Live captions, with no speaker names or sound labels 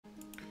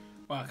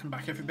Welcome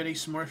back everybody,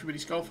 some more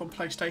Everybody's Golf on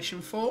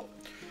PlayStation 4.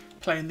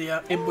 Playing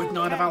the Inward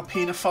 9 of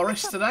Alpina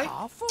Forest today.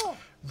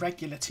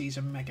 Regular tees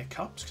and mega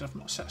cups, because I've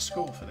not set a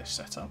score for this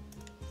setup.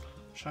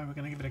 So we're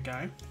going to give it a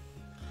go.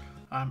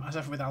 As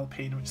ever with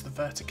Alpina, it's the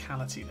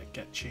verticality that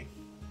gets you.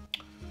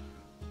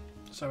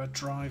 So a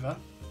driver.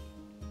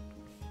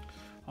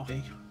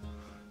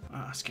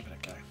 Let's give it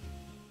a go.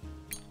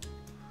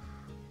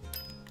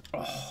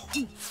 Oh.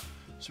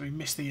 So we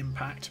missed the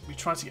impact. We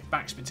tried to get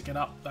backspin to get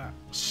up that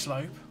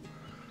slope.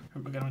 I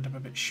think we're going to end up a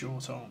bit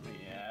short, aren't we?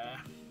 Yeah.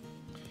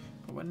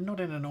 But we're not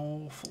in an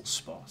awful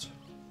spot.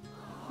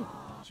 So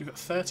we've got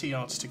 30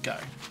 yards to go.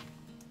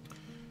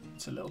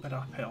 It's a little bit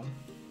uphill.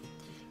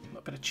 A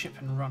little bit of chip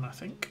and run, I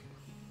think.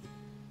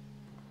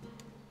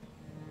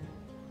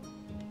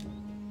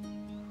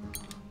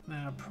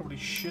 Now, I probably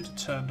should have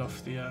turned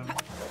off the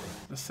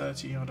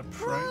 30-yard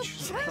approach.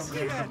 It's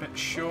probably a bit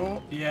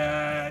short.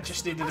 Yeah, it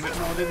just needed a bit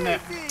more, didn't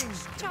it?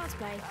 Chance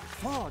play.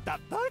 For the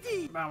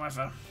birdie.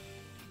 However,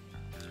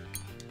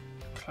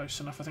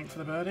 close enough, I think, for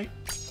the birdie.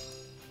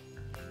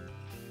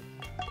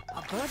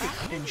 A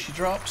birdie. In she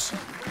drops.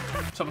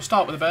 So we'll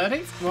start with a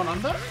birdie. 1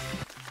 under.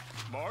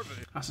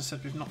 As I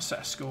said, we've not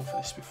set a score for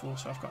this before,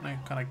 so I've got no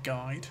kind of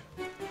guide.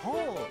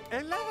 Hole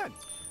 11.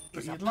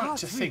 But you'd like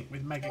to think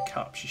with mega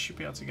cups you should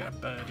be able to get a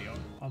birdie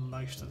on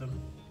most of them.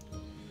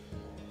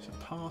 So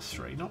par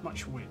 3, not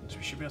much winds,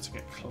 we should be able to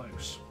get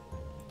close.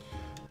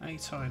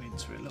 8 iron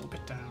into it, a little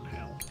bit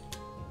downhill.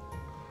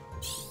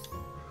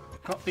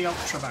 Got the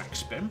ultra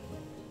backspin.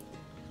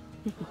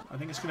 I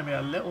think it's going to be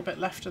a little bit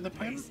left of the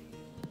pin.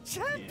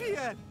 Champion!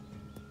 Yeah.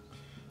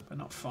 But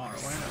not far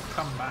away, it'll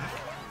come back.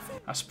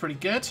 That's pretty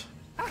good.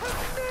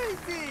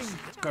 Amazing!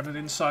 Got it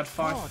inside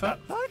 5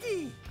 foot.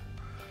 Birdie.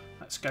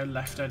 Let's go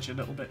left edge a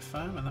little bit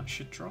firm and that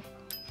should drop.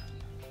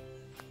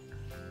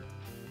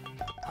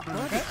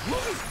 Okay.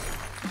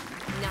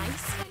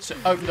 Nice. So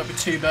it opened up with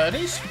 2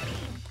 birdies.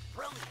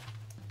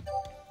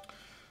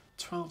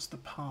 12's the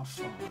par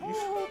 5.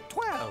 Oh,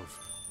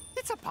 12.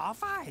 It's a par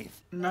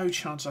 5. No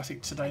chance, I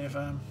think, today of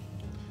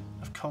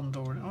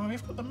Condor. Oh,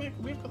 we've got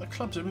the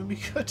clubs. I mean, we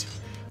could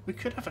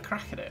have a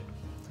crack at it.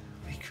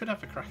 We could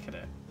have a crack at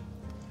it.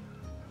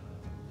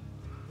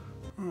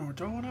 Oh,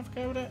 do I want to have a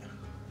go at it?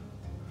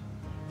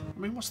 I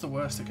mean, what's the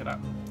worst that could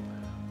happen?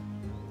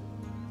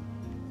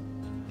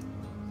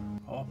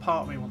 Oh,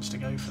 part of me wants to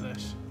go for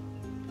this.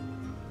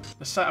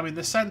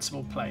 The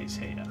sensible plays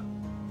here.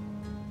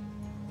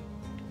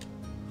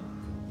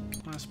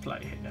 Let's play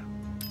here.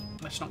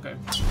 Let's not go.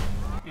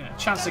 You know,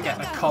 chance of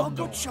getting a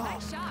Condor. Nice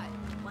shot.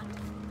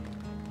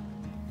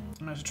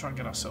 Let's try and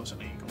get ourselves an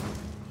eagle.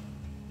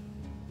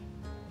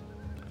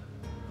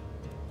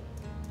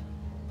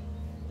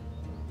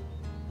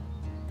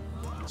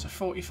 So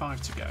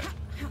 45 to go.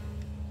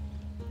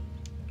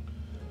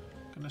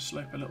 Gonna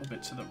slope a little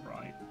bit to the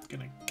right.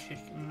 Gonna kick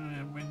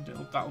wind.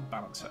 That'll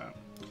balance it out.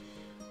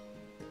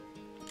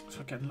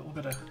 So get a little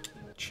bit of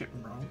chip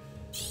and roll.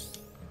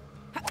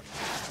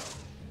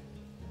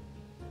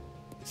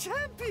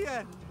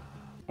 Champion!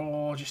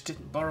 Oh, just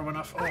didn't borrow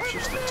enough. Oh,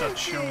 just a touch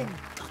short.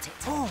 Got it.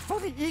 Oh, for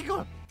the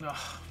eagle.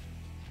 Ugh.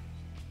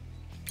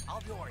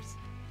 All yours.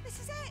 This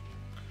is it.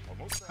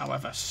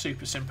 However,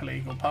 super simple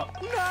eagle putt.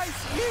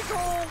 Nice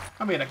eagle.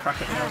 I'm going to crack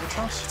at the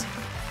albatross.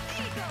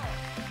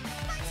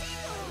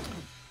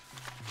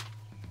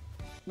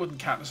 Wouldn't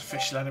count as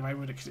official anyway,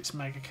 would it? Because it's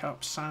mega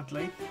cup,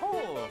 sadly.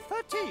 Hole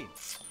 13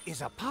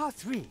 is a par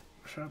 3.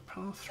 So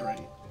par 3.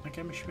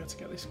 Again, we should be able to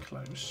get this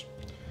close.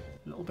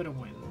 A little bit of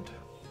wind.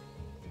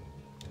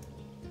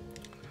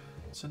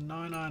 It's a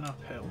 9-iron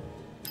uphill.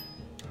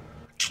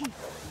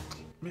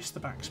 Missed the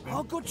backspin.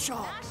 Oh, good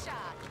shot.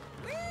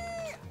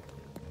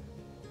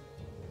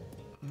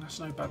 And that's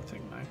no bad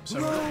thing though.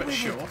 So we're a little bit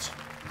short.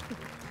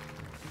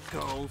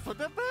 Go for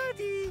the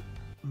birdie.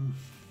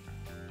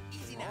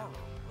 Easy now.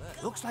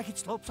 Looks like it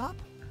slopes up.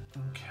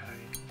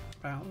 Okay,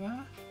 about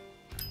there.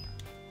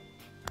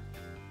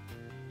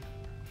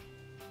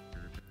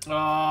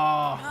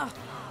 Oh,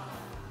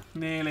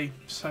 nearly,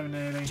 so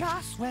nearly.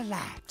 Just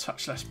relax.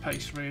 Touch less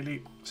pace,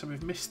 really. So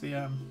we've missed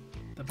the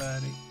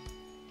birdie.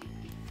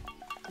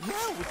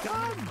 Now we're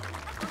done.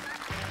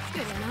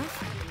 Good enough.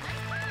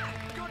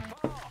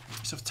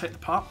 So to take the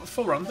part,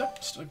 4 under.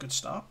 Still a good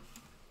start.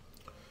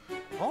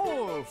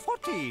 Hole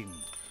 14.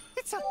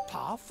 It's a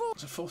par 4.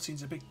 So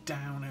 14's a big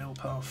downhill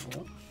par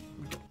 4.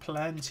 We've got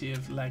plenty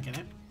of leg in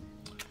it.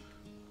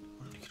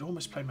 You could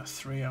almost play my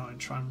 3-iron,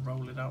 try and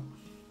roll it up.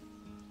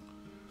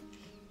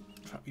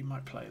 In fact, we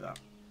might play that.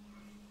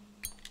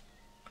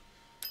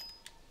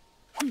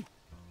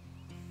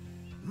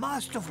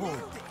 Masterful.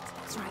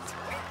 That's right.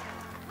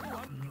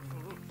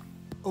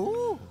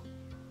 Ooh.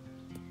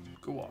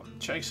 Go on,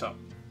 chase up.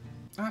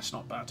 That's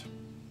not bad.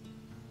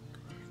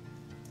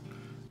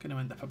 Going to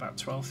end up about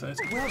 12,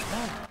 13. Well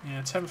done.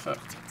 Yeah, 10 foot.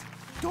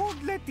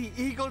 Don't let the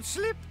eagle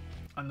slip.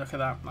 And look at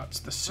that. That's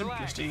the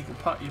simplest eagle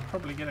putt you're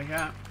probably going to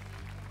get.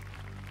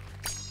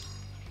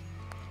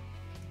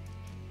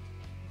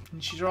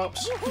 And she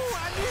drops. That's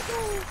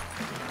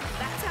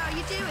how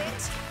you do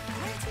it.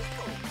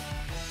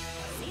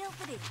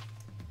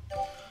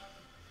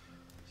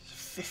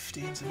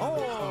 15's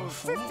another par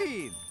 4.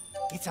 15.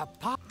 It's a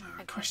par.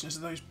 The question is,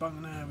 are those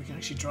bung now? We can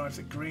actually drive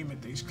the green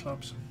with these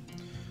clubs.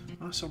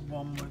 That's a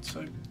 1-wood.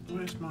 So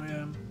where's my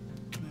yeah.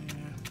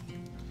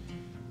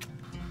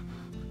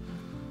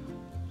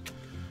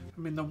 I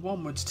mean, the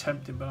 1-wood's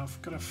tempting, but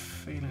I've got a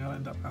feeling I'll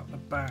end up out the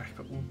back.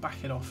 But we'll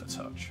back it off a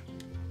touch.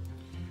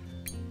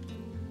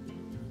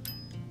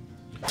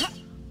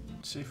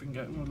 See if we can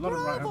get a lot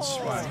of right hand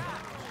sway.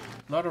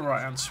 A lot of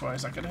right hand sway.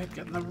 Is that going to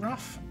get in the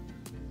rough?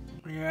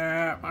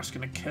 Yeah, that's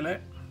going to kill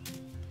it.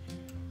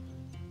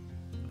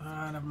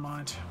 Never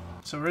mind.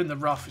 So we're in the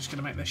rough, it's going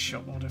to make this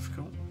shot more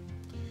difficult.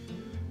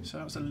 So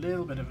that was a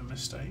little bit of a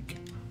mistake.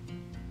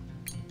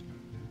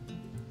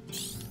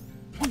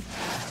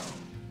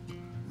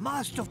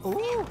 Master.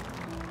 Ooh.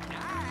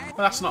 Well,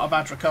 that's not a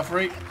bad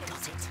recovery.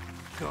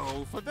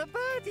 Go for the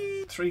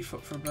birdie. 3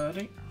 foot for a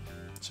birdie.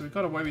 So we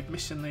got away with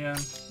missing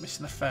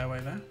the fairway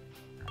there.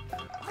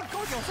 I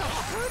got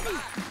yourself a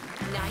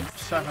birdie.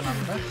 Nice. 7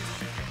 under. Birdie.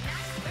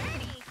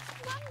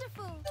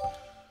 Wonderful.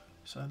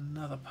 So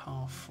another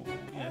par 4.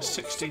 Yeah,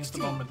 16's the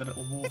one with the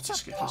little water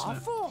skip, isn't it?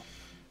 4.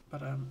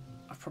 But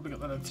I've probably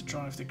got that in to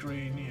drive the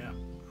green, yeah.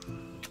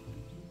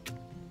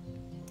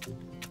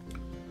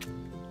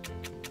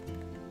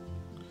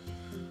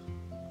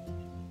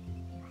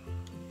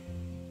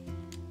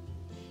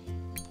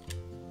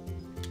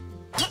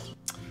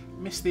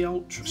 Missed the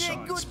ultra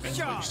side good spin, but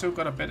shot. you've still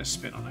got a bit of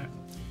spin on it.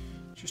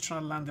 Just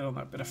trying to land it on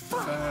that bit of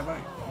fairway.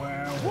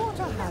 Wow.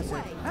 Water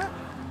hazard. Huh?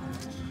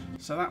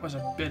 So that was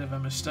a bit of a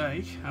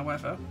mistake.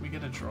 However, we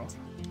get a drop.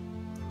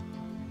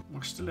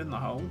 We're still in the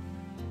hole.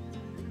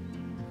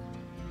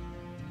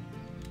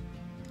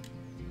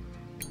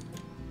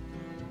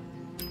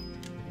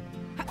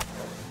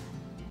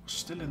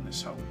 Still in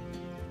this hole.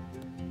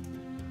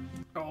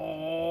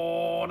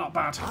 Oh, not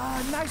bad.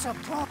 Ah, nice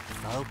approach.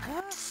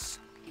 Focus.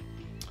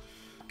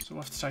 So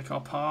we'll have to take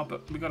our par,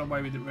 but we got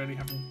away with it really,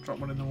 having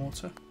dropped one in the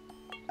water.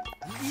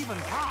 Even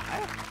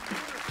high.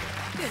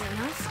 Good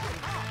enough.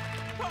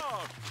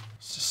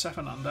 It's a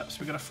 7 under, so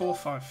we got a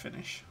 4-5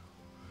 finish.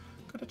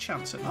 Got a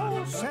chance at 9 Oh,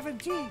 under.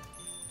 17.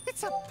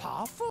 It's a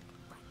par 4.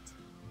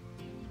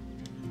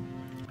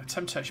 The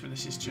temptation with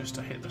this is just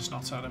to hit the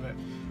snot out of it.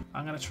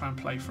 I'm going to try and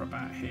play for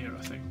about here,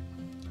 I think.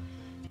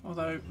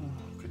 Although,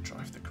 I could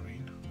drive the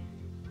green.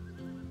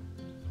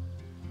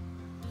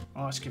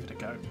 Oh, let's give it a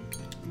go.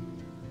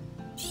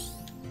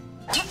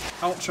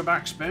 Ultra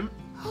backspin.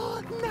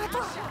 Oh,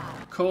 never.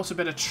 Caught a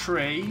bit of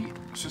tree.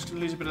 So it's going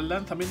to lose a bit of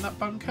length. I'm in that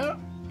bunker.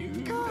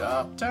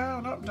 Up,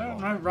 down, up,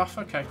 down. No, rough,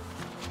 okay.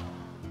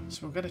 So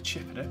we'll get a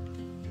chip at it.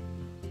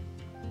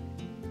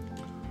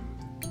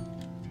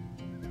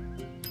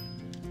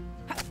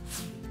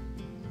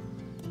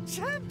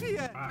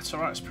 Champion. That's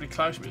alright, it's pretty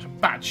close, but it's a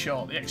bad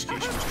shot. The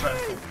execution was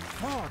dreadful.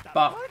 Oh, the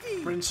But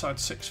birdie. we're inside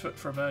 6 foot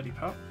for a birdie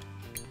putt.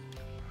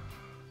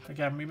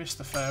 Again, we missed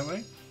the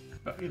fairway,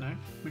 but you know,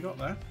 we got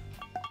there.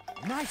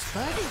 Nice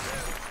birdie.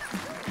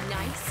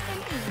 Nice and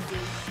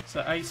easy.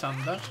 So 8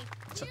 under.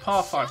 It's a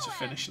par 5 to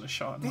finish and a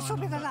shot at 9 This will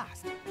be the under.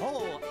 last.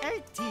 Hole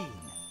 18.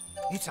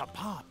 It's a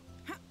par.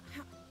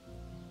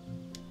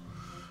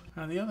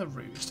 And the other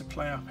route is to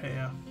play up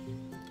here.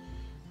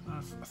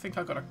 I think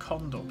I got a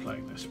condor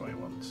playing this way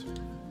once.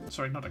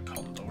 Sorry, not a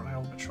condor, an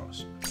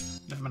albatross.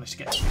 Never managed to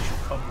get an official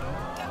condor.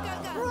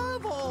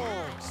 Bravo.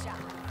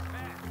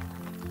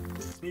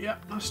 Yeah,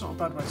 that's not a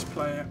bad way to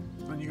play it.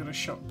 Then you got a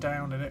shot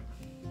down at it.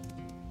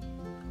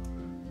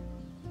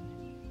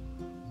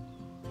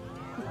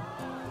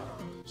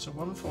 So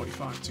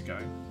 1:45 to go.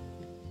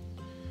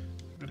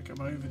 I'm going to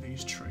come over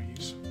these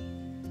trees. I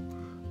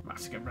might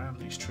have to get around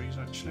these trees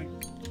actually.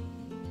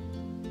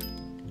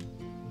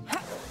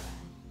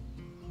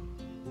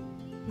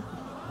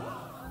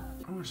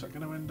 Oh, is that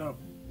going to end up?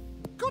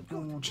 Good.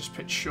 Oh, just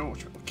pitch short,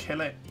 which will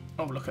kill it.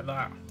 Oh, look at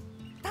that.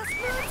 That's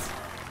good.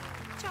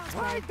 Chance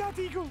Ride that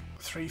eagle.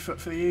 3 foot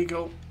for the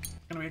eagle.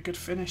 Going to be a good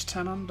finish,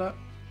 10 under.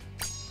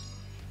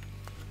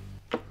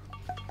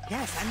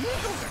 Yes, an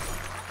eagle.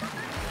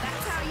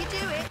 That's how you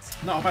do it.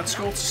 Not a bad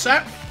score to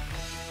set.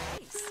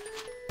 Nice.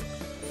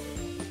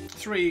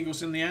 3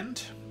 eagles in the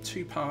end,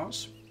 2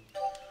 pars.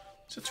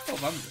 So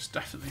 12 under is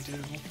definitely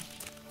doable.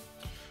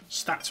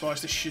 Stats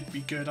wise, this should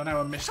be good. I know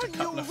I missed a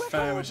couple of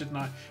fairways, didn't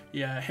I?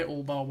 Yeah, hit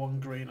all bar 1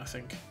 green, I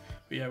think.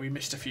 But yeah, we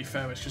missed a few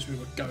fairways because we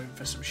were going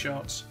for some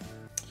shots.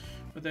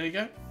 But there you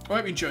go. I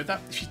hope you enjoyed that.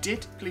 If you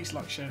did, please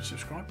like, share and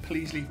subscribe.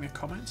 Please leave me a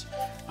comment.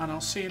 And I'll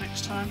see you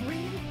next time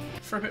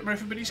for a bit more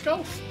Everybody's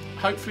Golf.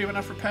 Hopefully when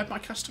I've repaired my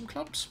custom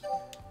clubs.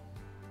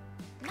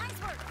 Nice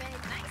work, babe.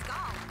 Nice